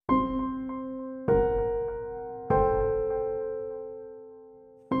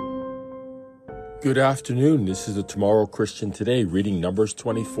Good afternoon. This is the Tomorrow Christian Today, reading Numbers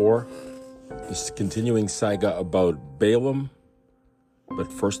 24. This is continuing saga about Balaam.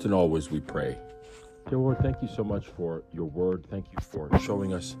 But first and always, we pray. Dear Lord, thank you so much for your word. Thank you for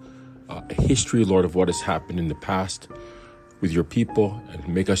showing us a history, Lord, of what has happened in the past with your people, and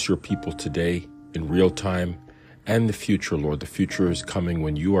make us your people today in real time and the future, Lord. The future is coming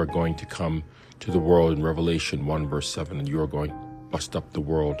when you are going to come to the world in Revelation 1, verse 7, and you are going to bust up the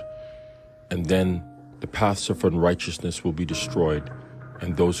world. And then the paths of unrighteousness will be destroyed,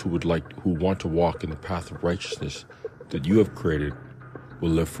 and those who want to walk in the path of righteousness that you have created will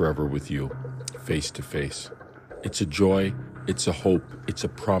live forever with you, face to face. It's a joy, it's a hope, it's a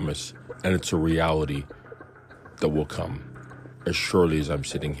promise, and it's a reality that will come as surely as I'm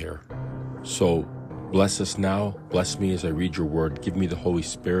sitting here. So bless us now, bless me as I read your word. Give me the Holy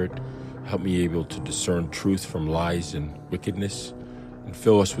Spirit. Help me able to discern truth from lies and wickedness. And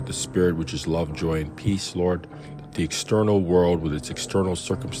fill us with the Spirit, which is love, joy, and peace, Lord. That the external world with its external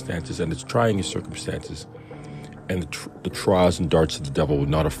circumstances and its trying circumstances and the trials and darts of the devil will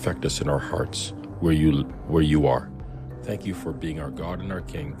not affect us in our hearts where you are. Thank you for being our God and our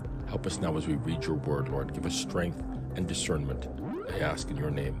King. Help us now as we read your word, Lord. Give us strength and discernment. I ask in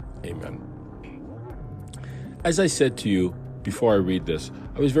your name. Amen. As I said to you before I read this,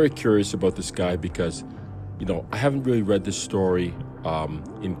 I was very curious about this guy because, I haven't really read this story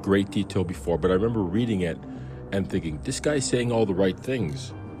in great detail before, but I remember reading it and thinking, this guy's saying all the right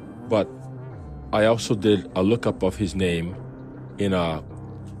things. But I also did a lookup of his name in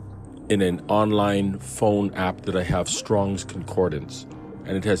an online phone app that I have, Strong's Concordance,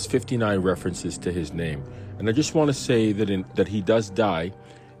 and it has 59 references to his name. And I just want to say that he does die.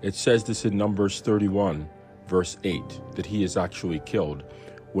 It says this in Numbers 31, verse 8, that he is actually killed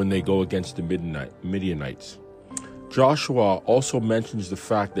when they go against the Midianites. Joshua also mentions the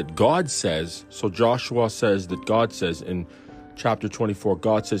fact that God says, so Joshua says that God says in chapter 24,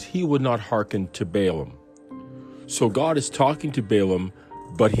 God says he would not hearken to Balaam. So God is talking to Balaam,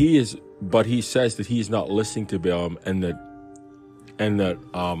 but he says that he is not listening to Balaam, and that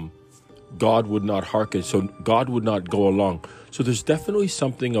God would not hearken. So God would not go along. So there's definitely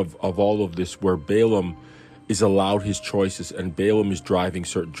something of all of this where Balaam is allowed his choices, and Balaam is driving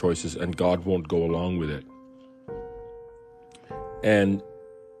certain choices, and God won't go along with it. And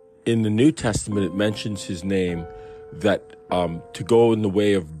in the New Testament, it mentions his name, that to go in the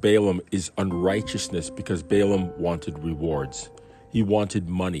way of Balaam is unrighteousness, because Balaam wanted rewards. He wanted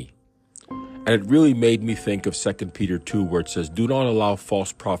money. And it really made me think of 2 Peter 2, where it says, do not allow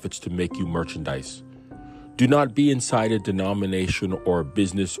false prophets to make you merchandise. Do not be inside a denomination or a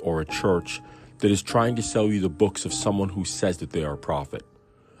business or a church that is trying to sell you the books of someone who says that they are a prophet.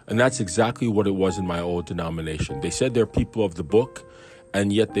 And that's exactly what it was in my old denomination. They said they're people of the book,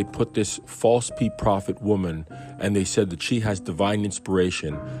 and yet they put this false prophet woman, and they said that she has divine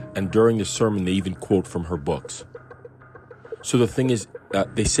inspiration, and during the sermon they even quote from her books. So the thing is,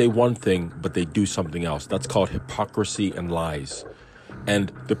 they say one thing, but they do something else. That's called hypocrisy and lies.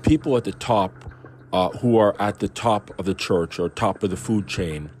 And the people at the top, who are at the top of the church or top of the food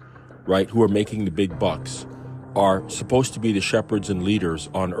chain, right, who are making the big bucks, are supposed to be the shepherds and leaders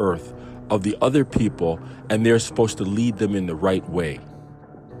on earth of the other people, and they're supposed to lead them in the right way.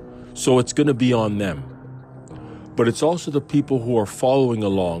 So it's going to be on them. But it's also the people who are following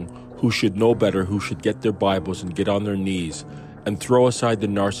along who should know better, who should get their Bibles and get on their knees and throw aside the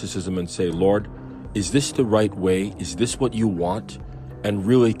narcissism and say, Lord, is this the right way? Is this what you want? And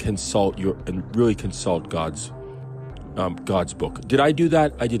really consult God's book. Did I do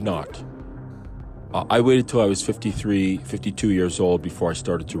that? I did not. I waited till I was 53, 52 years old before I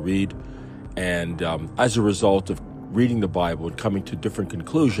started to read. And as a result of reading the Bible and coming to different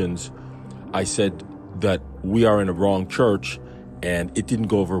conclusions, I said that we are in a wrong church, and it didn't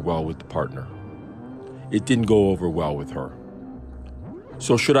go over well with the partner. It didn't go over well with her.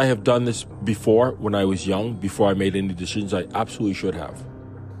 So should I have done this before, when I was young, before I made any decisions? I absolutely should have.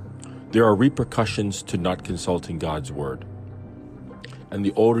 There are repercussions to not consulting God's word. And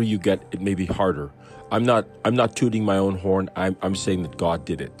the older you get, it may be harder. I'm not tooting my own horn. I'm saying that God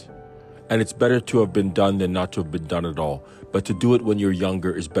did it. And it's better to have been done than not to have been done at all. But to do it when you're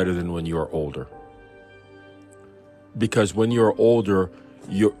younger is better than when you're older. Because when you're older,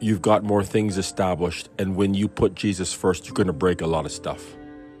 you've got more things established. And when you put Jesus first, you're going to break a lot of stuff.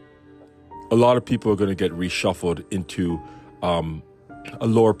 A lot of people are going to get reshuffled into a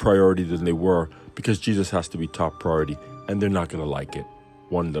lower priority than they were, because Jesus has to be top priority. And they're not going to like it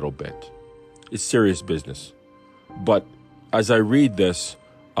one little bit. It's serious business. But as I read this,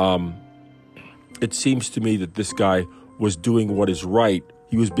 it seems to me that this guy was doing what is right,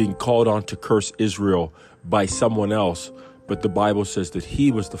 He was being called on to curse Israel by someone else. But the Bible says that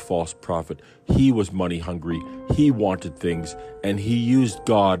he was the false prophet. He was money hungry. He wanted things, and he used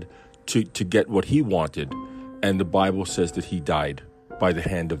God to get what he wanted. And the Bible says that he died by the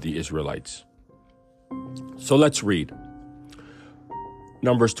hand of the Israelites. So let's read.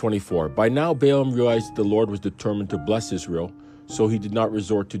 Numbers 24. By now Balaam realized the Lord was determined to bless Israel, so he did not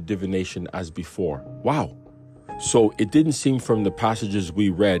resort to divination as before. Wow. So it didn't seem from the passages we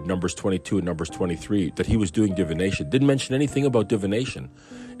read, Numbers 22 and Numbers 23, that he was doing divination. Didn't mention anything about divination.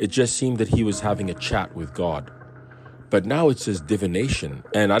 It just seemed that he was having a chat with God. But now it says divination.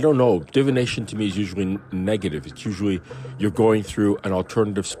 And I don't know, divination to me is usually negative. It's usually you're going through an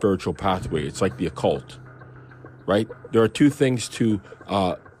alternative spiritual pathway. It's like the occult, right? There are two things to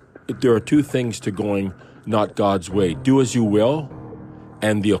going not God's way. Do as you will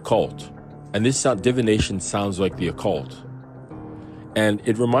and the occult. And this divination sounds like the occult. And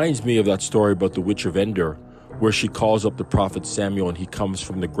it reminds me of that story about the witch of Endor, where she calls up the prophet Samuel and he comes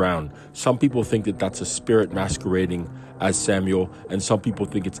from the ground. Some people think that that's a spirit masquerading as Samuel, and some people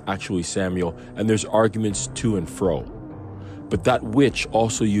think it's actually Samuel, and there's arguments to and fro. But that witch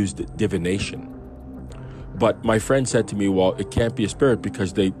also used divination. But my friend said to me, well, it can't be a spirit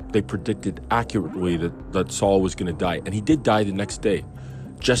because they predicted accurately that Saul was going to die. And he did die the next day,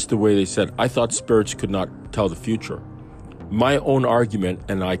 just the way they said. I thought spirits could not tell the future. My own argument,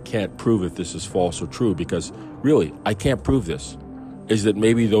 and I can't prove if this is false or true because really, I can't prove this, is that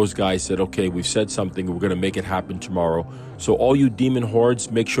maybe those guys said, okay, we've said something, we're going to make it happen tomorrow. So all you demon hordes,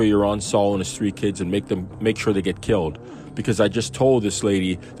 make sure you're on Saul and his 3 kids and make sure they get killed. Because I just told this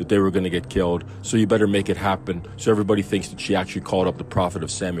lady that they were going to get killed, so you better make it happen. So everybody thinks that she actually called up the prophet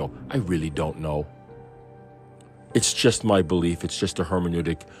of Samuel. I really don't know. It's just my belief. It's just a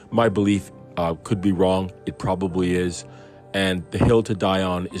hermeneutic. My belief could be wrong. It probably is. And the hill to die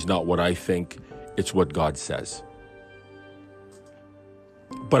on is not what I think. It's what God says.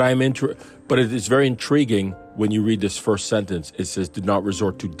 But it is very intriguing when you read this first sentence. It says, did not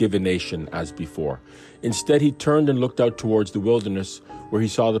resort to divination as before. Instead, he turned and looked out towards the wilderness where he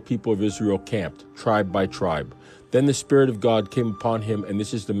saw the people of Israel camped, tribe by tribe. Then the Spirit of God came upon him, and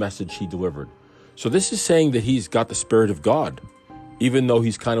this is the message he delivered. So this is saying that he's got the Spirit of God, even though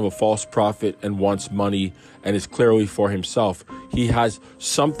he's kind of a false prophet and wants money and is clearly for himself. He has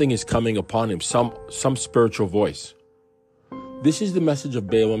something is coming upon him, some spiritual voice. This is the message of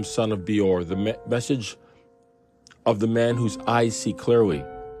Balaam, son of Beor, the message of the man whose eyes see clearly.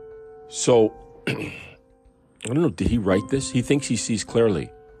 So, I don't know, did he write this? He thinks he sees clearly.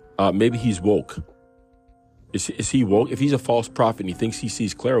 Maybe he's woke. Is he woke? If he's a false prophet and he thinks he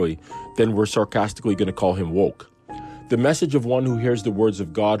sees clearly, then we're sarcastically going to call him woke. The message of one who hears the words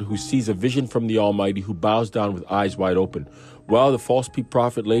of God, who sees a vision from the Almighty, who bows down with eyes wide open. Well, the false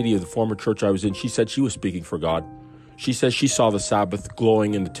prophet lady of the former church I was in, she said she was speaking for God. She says she saw the Sabbath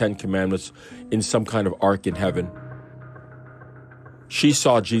glowing in the 10 Commandments in some kind of ark in heaven. She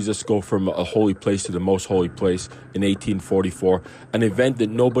saw Jesus go from a holy place to the most holy place in 1844, an event that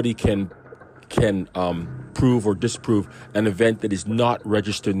nobody can prove or disprove, an event that is not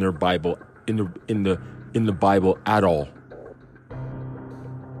registered in their Bible, in the Bible at all.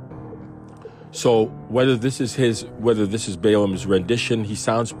 So whether this is Balaam's rendition, he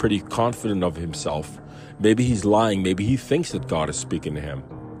sounds pretty confident of himself. Maybe he's lying. Maybe he thinks that God is speaking to him.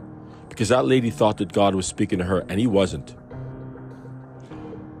 Because that lady thought that God was speaking to her, and he wasn't.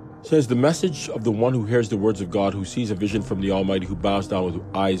 It says, the message of the one who hears the words of God, who sees a vision from the Almighty, who bows down with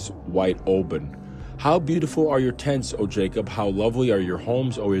eyes wide open. How beautiful are your tents, O Jacob! How lovely are your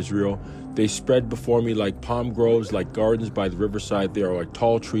homes, O Israel! They spread before me like palm groves, like gardens by the riverside. They are like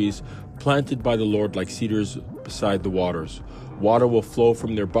tall trees, planted by the Lord like cedars beside the waters. Water will flow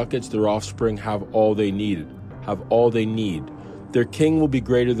from their buckets. Their offspring have all they need. Their king will be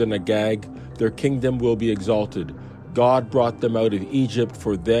greater than Agag. Their kingdom will be exalted. God brought them out of Egypt.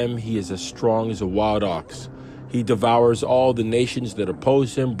 For them he is as strong as a wild ox. He devours all the nations that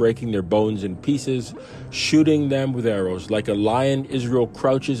oppose him, breaking their bones in pieces, shooting them with arrows. Like a lion, Israel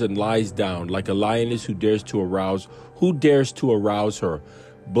crouches and lies down. Like a lioness who dares to arouse her?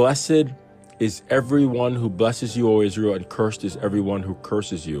 Blessed is everyone who blesses you, O Israel, and cursed is everyone who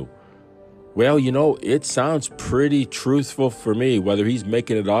curses you. Well, it sounds pretty truthful for me, whether he's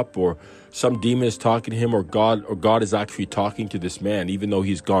making it up or some demon is talking to him or God is actually talking to this man, even though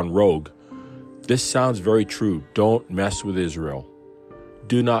he's gone rogue. This sounds very true. Don't mess with Israel.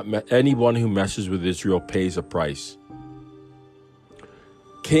 Anyone who messes with Israel pays a price.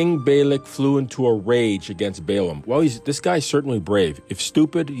 King Balak flew into a rage against Balaam. Well, this guy's certainly brave. If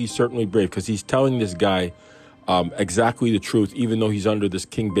stupid, he's certainly brave because he's telling this guy, exactly the truth, even though he's under this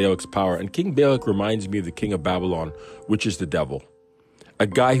King Balak's power. And King Balak reminds me of the king of Babylon, which is the devil. A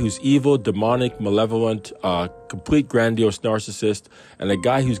guy who's evil, demonic, malevolent, complete grandiose narcissist, and a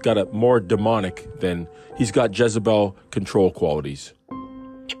guy who's got a more demonic than, he's got Jezebel control qualities.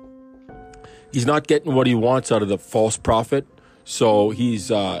 He's not getting what he wants out of the false prophet, so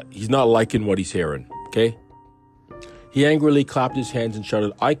he's not liking what he's hearing, okay? He angrily clapped his hands and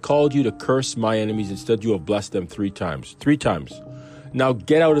shouted, I called you to curse my enemies, instead you have blessed them 3 times. 3 times. Now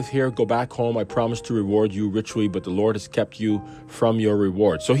get out of here, go back home. I promise to reward you richly, but the Lord has kept you from your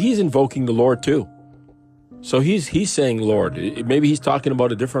reward. So he's invoking the Lord too. So he's saying Lord. Maybe he's talking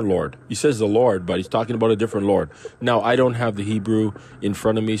about a different Lord. He says the Lord, but he's talking about a different Lord. Now, I don't have the Hebrew in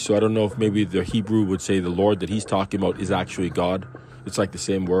front of me, so I don't know if maybe the Hebrew would say the Lord that he's talking about is actually God. It's like the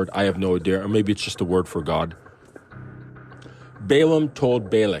same word. I have no idea. Or maybe it's just a word for God. Balaam told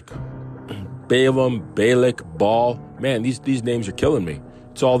Balak. Balaam, Balak, Baal. Man, these names are killing me.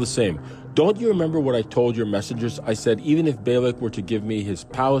 It's all the same. Don't you remember what I told your messengers? I said, even if Balak were to give me his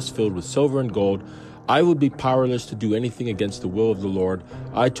palace filled with silver and gold, I would be powerless to do anything against the will of the Lord.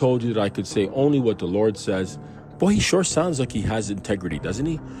 I told you that I could say only what the Lord says. Boy, he sure sounds like he has integrity, doesn't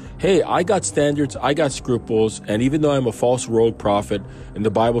he? Hey, I got standards, I got scruples, and even though I'm a false rogue prophet, and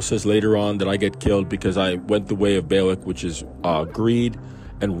the Bible says later on that I get killed because I went the way of Balak, which is greed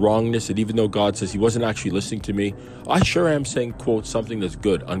and wrongness, and even though God says he wasn't actually listening to me, I sure am saying, quote, something that's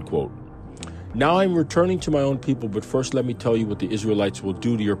good, unquote. Now I'm returning to my own people, but first let me tell you what the Israelites will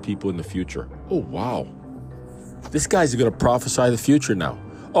do to your people in the future. Oh, wow. This guy's going to prophesy the future now.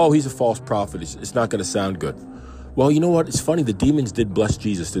 Oh, he's a false prophet. It's not going to sound good. Well, you know what? It's funny. The demons did bless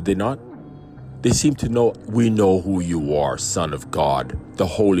Jesus, did they not? They seem to know, we know who you are, Son of God, the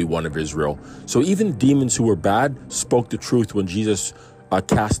Holy One of Israel. So even demons who were bad spoke the truth when Jesus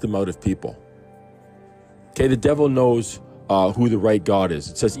cast them out of people. Okay, the devil knows who the right God is.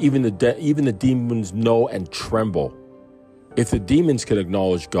 It says even the demons know and tremble. If the demons can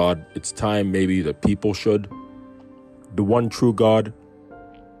acknowledge God, it's time maybe the people should. The one true God.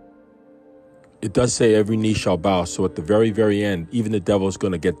 It does say every knee shall bow. So at the very, very end, even the devil is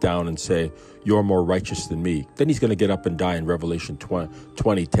going to get down and say, you're more righteous than me. Then he's going to get up and die in Revelation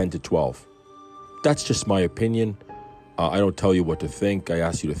 20, 10 to 12. That's just my opinion. I don't tell you what to think. I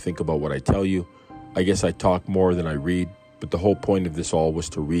ask you to think about what I tell you. I guess I talk more than I read. But the whole point of this all was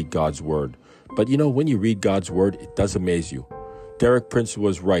to read God's word. But you know, when you read God's word, it does amaze you. Derek Prince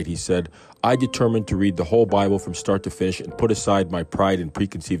was right. He said, I determined to read the whole Bible from start to finish and put aside my pride and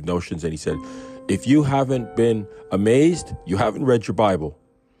preconceived notions. And he said, if you haven't been amazed, you haven't read your Bible.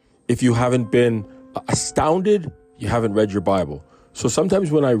 If you haven't been astounded, you haven't read your Bible. So sometimes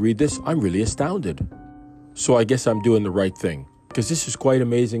when I read this, I'm really astounded. So I guess I'm doing the right thing. Because this is quite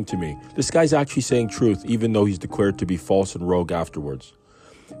amazing to me. This guy's actually saying truth, even though he's declared to be false and rogue afterwards.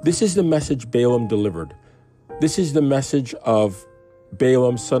 This is the message Balaam delivered. This is the message of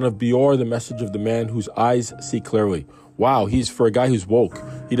Balaam, son of Beor, the message of the man whose eyes see clearly. Wow, he's for a guy who's woke.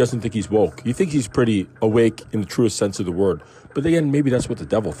 He doesn't think he's woke. He thinks he's pretty awake in the truest sense of the word. But again, maybe that's what the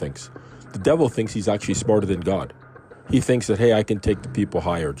devil thinks. The devil thinks he's actually smarter than God. He thinks that, hey, I can take the people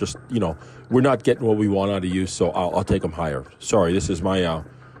higher. Just, we're not getting what we want out of you, so I'll take them higher. Sorry, this is my,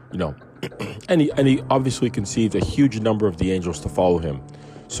 and he obviously conceived a huge number of the angels to follow him.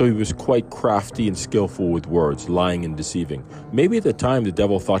 So he was quite crafty and skillful with words, lying and deceiving. Maybe at the time the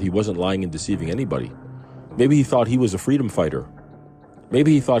devil thought he wasn't lying and deceiving anybody. Maybe he thought he was a freedom fighter.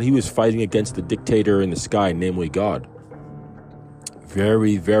 Maybe he thought he was fighting against the dictator in the sky, namely God.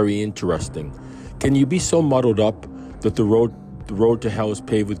 Very, very interesting. Can you be so muddled up that the road to hell is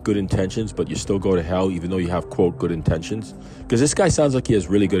paved with good intentions, but you still go to hell even though you have, quote, good intentions? Because this guy sounds like he has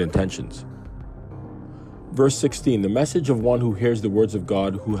really good intentions. Verse 16, the message of one who hears the words of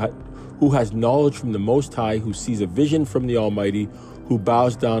God, who has knowledge from the Most High, who sees a vision from the Almighty, who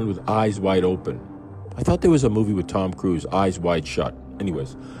bows down with eyes wide open. I thought there was a movie with Tom Cruise, Eyes Wide Shut.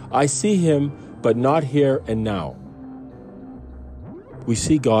 Anyways, I see him, but not here and now. We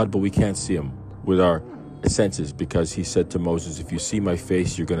see God, but we can't see him with our senses, because he said to Moses, if you see my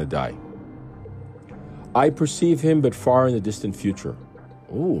face, you're going to die. I perceive him, but far in the distant future.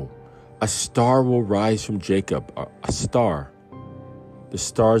 Ooh, a star will rise from Jacob, a star. The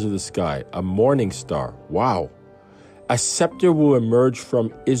stars of the sky, a morning star. Wow. A scepter will emerge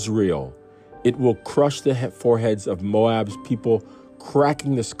from Israel. It will crush the foreheads of Moab's people,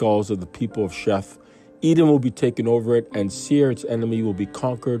 cracking the skulls of the people of Sheph. Edom will be taken over it, and Seir, its enemy, will be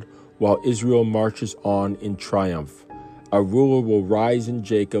conquered, while Israel marches on in triumph. A ruler will rise in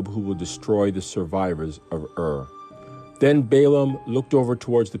Jacob who will destroy the survivors of Ur. Then Balaam looked over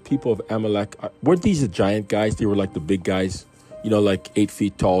towards the people of Amalek. Weren't these the giant guys? They were like the big guys, like 8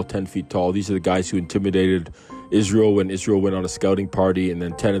 feet tall, 10 feet tall. These are the guys who intimidated Israel when Israel went on a scouting party, and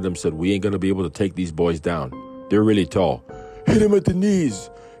then 10 of them said, we ain't going to be able to take these boys down. They're really tall. Hit him at the knees.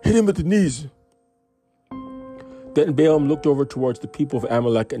 Hit him at the knees. Then Balaam looked over towards the people of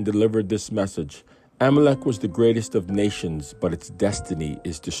Amalek and delivered this message. Amalek was the greatest of nations, but its destiny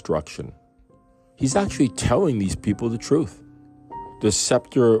is destruction. He's actually telling these people the truth. The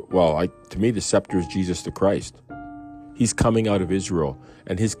scepter, to me, the scepter is Jesus the Christ. He's coming out of Israel,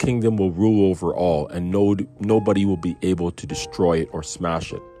 and his kingdom will rule over all, and nobody will be able to destroy it or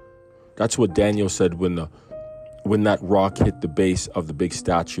smash it. That's what Daniel said when that rock hit the base of the big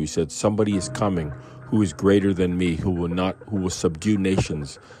statue. He said, somebody is coming who is greater than me, who will subdue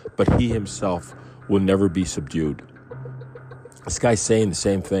nations, but he himself will never be subdued. This guy's saying the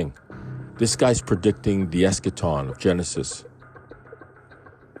same thing. This guy's predicting the eschaton of Genesis.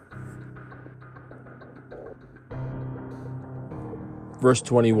 Verse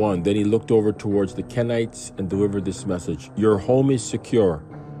 21, then he looked over towards the Kenites and delivered this message. Your home is secure.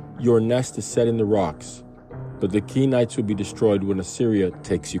 Your nest is set in the rocks. But the Kenites will be destroyed when Assyria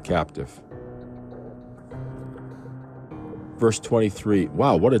takes you captive. Verse 23,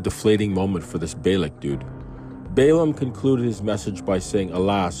 wow, what a deflating moment for this Balak dude. Balaam concluded his message by saying,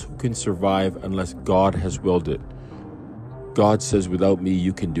 alas, who can survive unless God has willed it? God says, without me,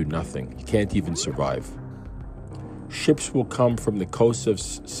 you can do nothing. You can't even survive. Ships will come from the coast of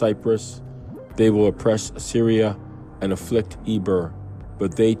Cyprus. They will oppress Assyria and afflict Eber,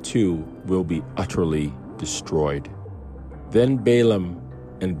 but they too will be utterly destroyed. Then Balaam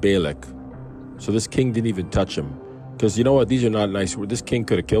and Balak. So this king didn't even touch him. Because you know what? These are not nice words. This king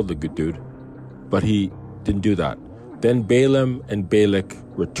could have killed the good dude. But he didn't do that. Then Balaam and Balak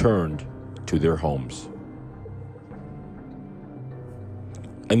returned to their homes.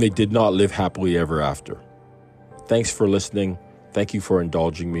 And they did not live happily ever after. Thanks for listening. Thank you for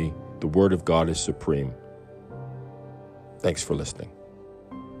indulging me. The Word of God is supreme. Thanks for listening.